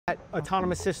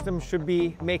Autonomous systems should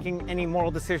be making any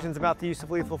moral decisions about the use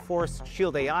of lethal force.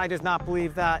 Shield AI does not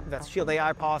believe that. That's Shield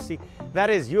AI policy. That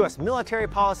is US military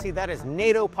policy. That is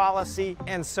NATO policy.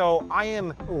 And so I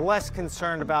am less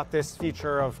concerned about this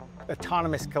future of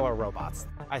autonomous killer robots.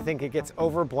 I think it gets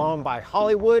overblown by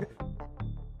Hollywood.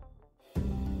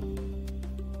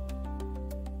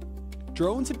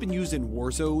 Drones have been used in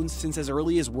war zones since as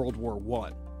early as World War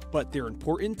I, but their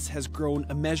importance has grown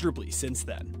immeasurably since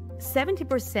then.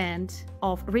 70%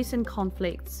 of recent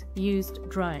conflicts used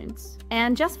drones.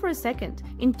 And just for a second,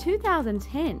 in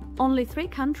 2010, only 3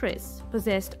 countries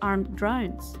possessed armed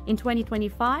drones. In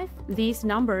 2025, these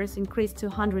numbers increased to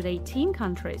 118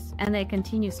 countries, and they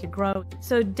continuously grow.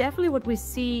 So definitely what we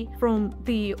see from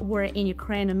the war in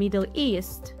Ukraine and Middle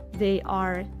East, they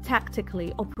are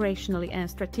tactically, operationally, and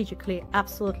strategically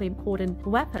absolutely important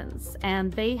weapons,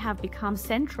 and they have become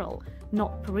central,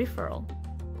 not peripheral.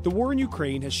 The war in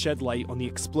Ukraine has shed light on the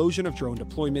explosion of drone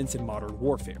deployments in modern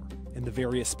warfare and the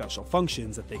various special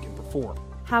functions that they can perform.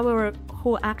 However,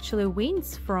 who actually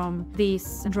wins from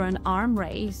this drone arm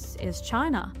race is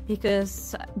China,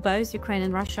 because both Ukraine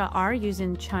and Russia are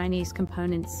using Chinese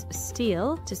components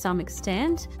still to some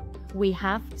extent. We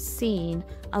have seen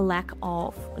a lack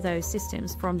of those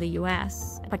systems from the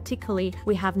US. Particularly,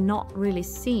 we have not really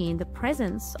seen the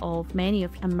presence of many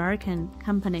of American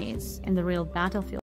companies in the real battlefield.